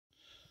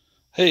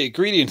Hey,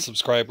 greetings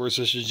subscribers,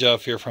 this is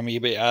Jeff here from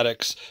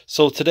Ebayaddicts.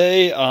 So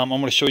today I'm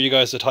going to show you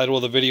guys the title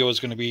of the video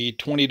is going to be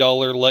 $20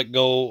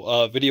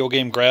 Letgo video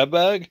game grab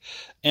bag.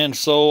 And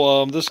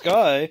so this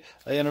guy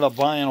I ended up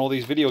buying all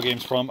these video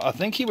games from. I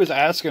think he was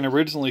asking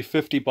originally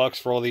 50 bucks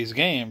for all these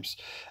games.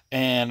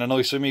 And I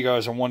know some of you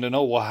guys are wanting to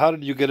know, well, how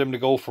did you get him to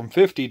go from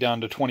 50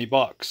 down to 20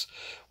 bucks?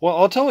 Well,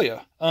 I'll tell you.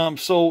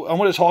 So I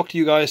want to talk to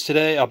you guys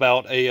today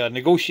about a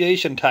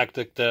negotiation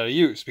tactic that I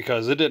use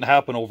because it didn't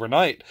happen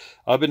overnight.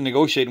 I've been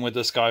negotiating with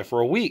this guy for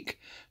a week.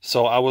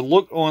 So I would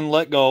look on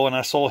Letgo and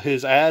I saw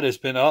his ad has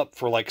been up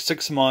for like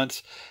 6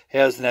 months. He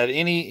hasn't had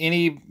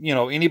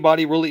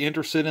anybody really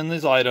interested in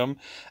this item.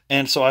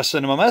 And so I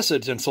sent him a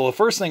message. And so the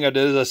first thing I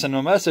did is I sent him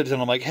a message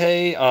and I'm like,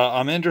 hey,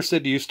 I'm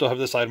interested. Do you still have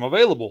this item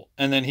available?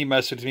 And then he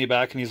messaged me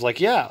back and he's like,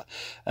 yeah.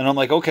 And I'm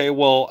like, okay,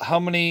 well, how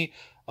many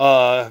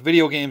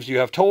video games do you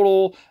have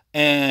total?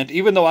 And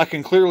even though I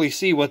can clearly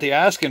see what the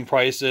asking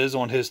price is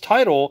on his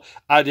title,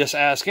 I just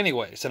ask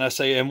anyways. And I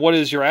say, and what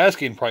is your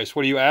asking price?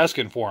 What are you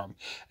asking for him?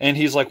 And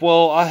he's like,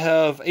 well, I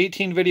have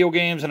 18 video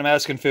games and I'm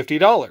asking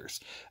 $50.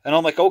 And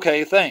I'm like,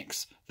 okay,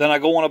 thanks. Then I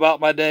go on about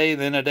my day.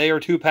 Then a day or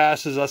two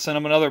passes. I send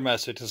him another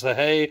message and say,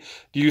 hey,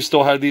 do you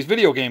still have these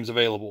video games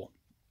available?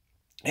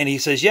 And he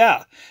says,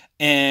 yeah.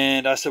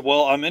 And I said,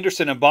 well, I'm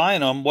interested in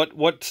buying them.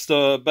 What's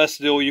the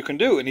best deal you can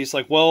do? And he's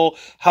like, well,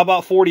 how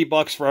about 40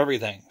 bucks for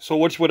everything? So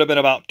which would have been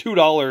about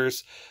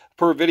 $2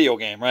 per video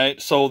game,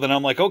 right? So then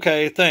I'm like,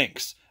 okay,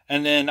 thanks.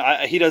 And then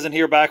he doesn't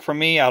hear back from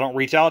me. I don't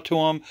reach out to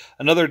him.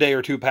 Another day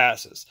or two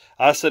passes.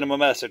 I send him a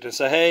message and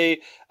say,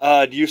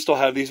 hey, do you still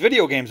have these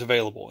video games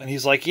available? And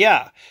he's like,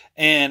 yeah.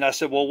 And I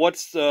said, well,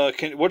 what's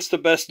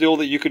the best deal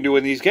that you can do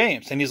in these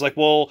games? And he's like,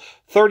 well,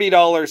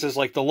 $30 is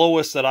like the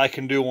lowest that I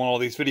can do on all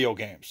these video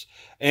games.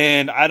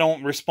 And I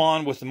don't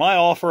respond with my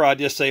offer. I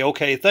just say,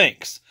 okay,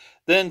 thanks.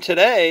 Then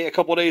today, a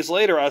couple days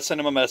later, I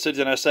send him a message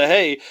and I say,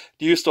 hey,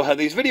 do you still have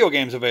these video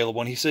games available?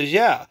 And he says,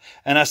 yeah.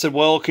 And I said,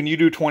 well, can you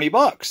do 20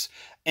 bucks?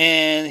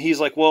 And he's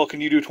like, well, can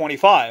you do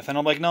 25? And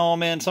I'm like, no,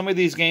 man, some of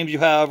these games you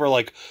have are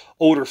like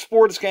older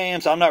sports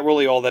games. I'm not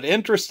really all that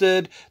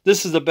interested.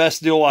 This is the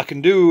best deal I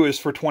can do is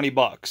for 20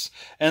 bucks.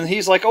 And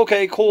he's like,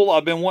 okay, cool.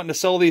 I've been wanting to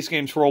sell these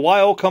games for a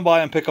while. Come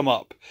by and pick them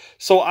up.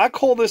 So I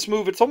call this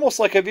move, it's almost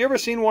like, have you ever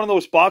seen one of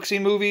those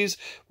boxing movies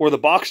where the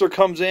boxer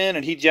comes in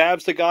and he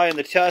jabs the guy in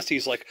the chest?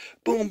 He's like,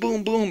 boom,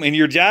 boom, boom. And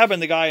you're jabbing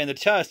the guy in the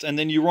chest and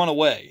then you run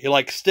away. You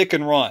like stick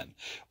and run.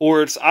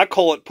 Or I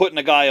call it putting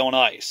a guy on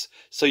ice.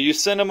 So you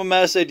send him a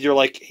message, you're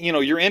like,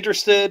 you're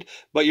interested,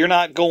 but you're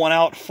not going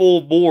out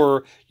full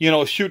bore,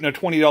 shooting a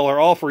 $20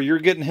 offer. You're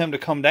getting him to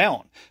come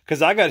down.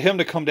 Because I got him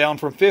to come down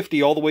from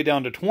 50 all the way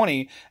down to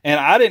 20, and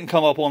I didn't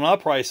come up on my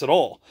price at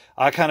all.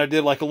 I kind of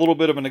did like a little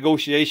bit of a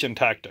negotiation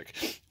tactic.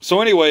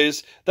 So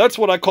anyways, that's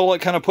what I call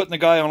it, kind of putting the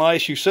guy on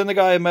ice. You send the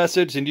guy a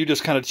message, and you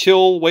just kind of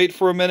chill, wait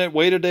for a minute,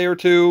 wait a day or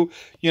two,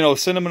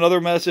 send him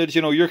another message.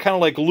 You're kind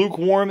of like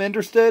lukewarm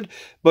interested,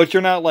 but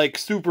you're not like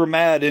super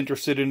mad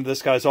interested in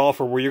this guy's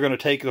offer where you're going to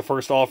take the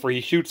first offer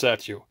he shoots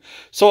at you.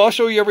 So I'll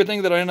show you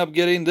everything that I end up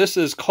getting. This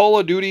is Call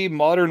of Duty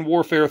Modern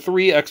Warfare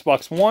 3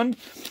 Xbox One.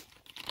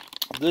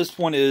 This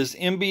one is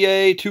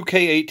NBA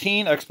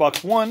 2K18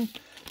 Xbox One.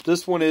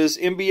 This one is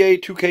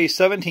NBA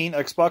 2K17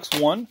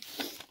 Xbox One.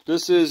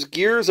 This is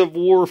Gears of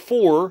War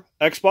 4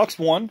 Xbox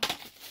One.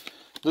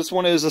 This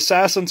one is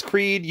Assassin's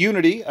Creed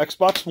Unity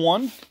Xbox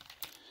One.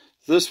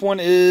 This one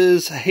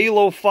is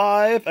Halo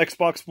 5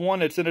 Xbox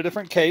One. It's in a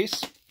different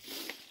case.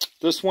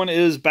 This one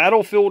is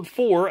Battlefield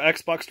 4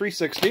 Xbox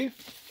 360.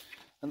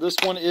 And this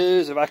one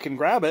is, if I can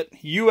grab it,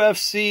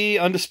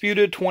 UFC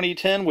Undisputed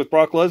 2010 with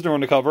Brock Lesnar on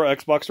the cover,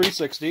 Xbox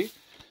 360.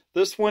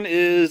 This one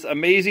is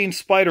Amazing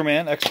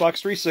Spider-Man,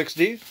 Xbox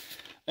 360.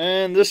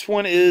 And this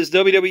one is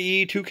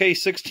WWE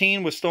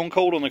 2K16 with Stone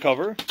Cold on the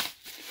cover.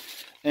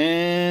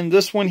 And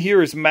this one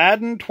here is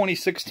Madden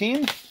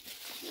 2016.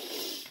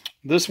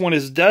 This one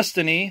is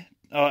Destiny,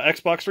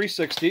 Xbox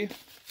 360.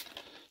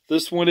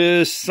 This one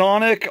is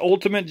Sonic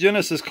Ultimate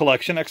Genesis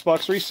Collection,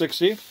 Xbox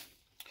 360.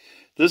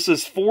 This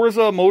is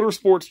Forza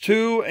Motorsports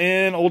 2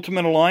 and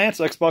Ultimate Alliance,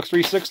 Xbox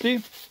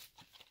 360.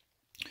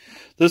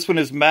 This one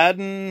is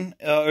Madden,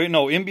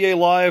 NBA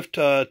Live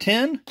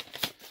 10.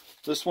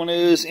 This one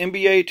is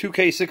NBA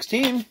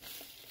 2K16.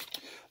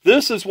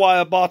 This is why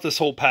I bought this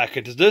whole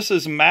package. This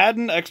is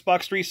Madden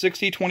Xbox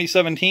 360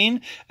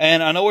 2017,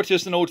 and I know it's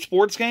just an old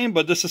sports game,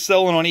 but this is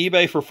selling on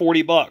eBay for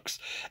 40 bucks.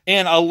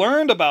 And I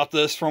learned about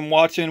this from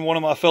watching one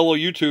of my fellow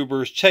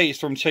YouTubers, Chase,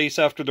 from Chase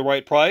After the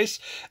Right Price,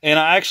 and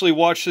I actually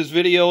watched his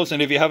videos, and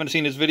if you haven't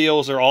seen his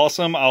videos, they're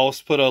awesome. I'll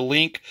put a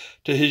link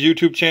to his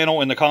YouTube channel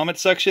in the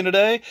comments section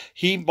today.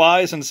 He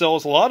buys and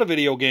sells a lot of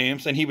video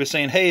games, and he was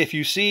saying, hey, if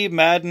you see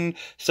Madden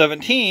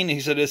 17,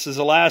 he said this is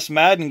the last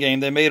Madden game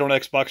they made on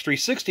Xbox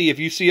 360. If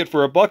you see it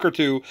for a buck or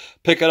two,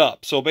 pick it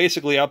up. So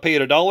basically I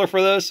paid $1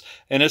 for this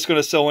and it's going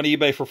to sell on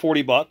eBay for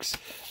 40 bucks.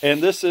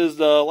 And this is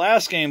the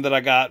last game that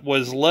I got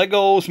was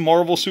Lego's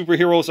Marvel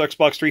Superheroes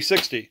Xbox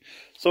 360.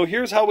 So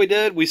here's how we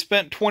did. We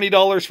spent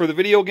 $20 for the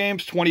video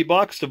games, 20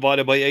 bucks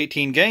divided by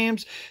 18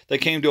 games. They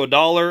came to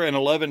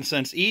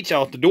 $1.11 each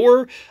out the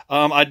door.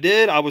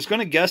 I was going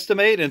to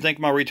guesstimate and think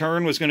my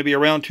return was going to be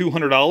around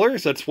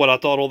 $200. That's what I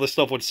thought all this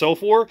stuff would sell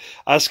for.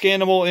 I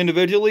scanned them all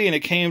individually and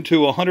it came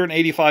to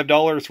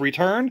 $185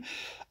 return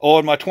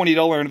on my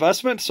 $20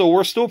 investment. So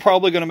we're still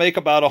probably going to make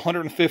about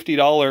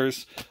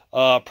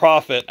 $150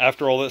 profit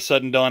after all that's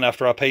said and done,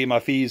 after I pay my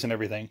fees and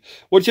everything,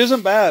 which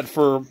isn't bad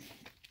for,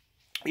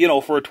 you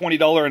know, for a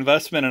 $20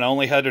 investment, and I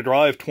only had to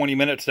drive 20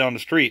 minutes down the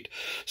street.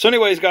 So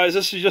anyways, guys,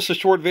 this is just a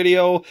short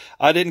video.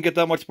 I didn't get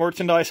that much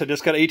merchandise. I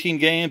just got 18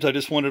 games. I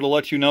just wanted to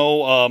let you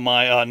know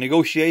my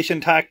negotiation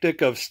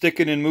tactic of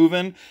sticking and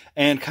moving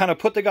and kind of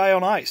put the guy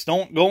on ice.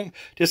 Don't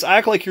just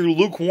act like you're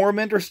lukewarm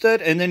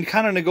interested and then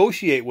kind of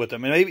negotiate with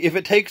him. And if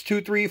it takes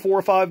 2, 3,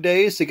 4, 5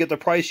 days to get the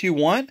price you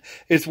want,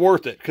 it's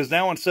worth it. Because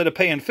now instead of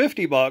paying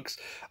 50 bucks,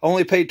 I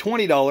only paid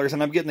 $20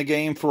 and I'm getting the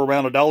game for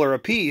around $1 a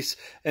piece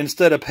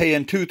instead of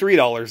paying $2,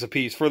 $3 a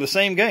piece for the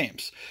same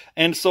games.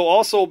 And so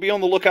also be on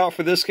the lookout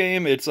for this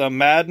game. It's a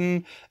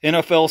Madden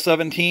NFL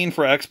 17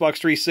 for Xbox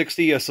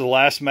 360. It's the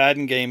last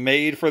Madden game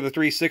made for the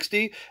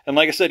 360. And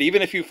like I said,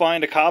 even if you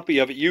find a copy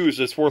of it used,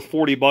 it's worth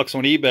 40 bucks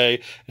on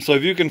eBay. So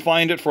if you can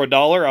find it for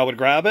 $1, I would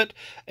grab it.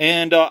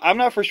 And I'm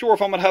not for sure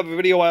if I'm going to have a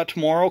video out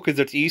tomorrow because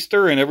it's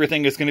Easter and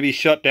everything is going to be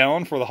shut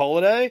down for the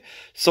holiday.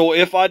 So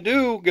if I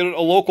do get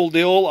a local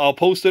deal, I'll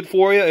post it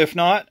for you. If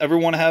not,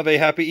 everyone have a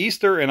happy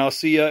Easter and I'll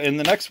see you in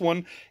the next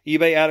one.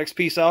 Ebayaddicts,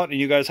 peace out, and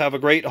you guys have a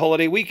great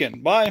holiday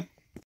weekend. Bye.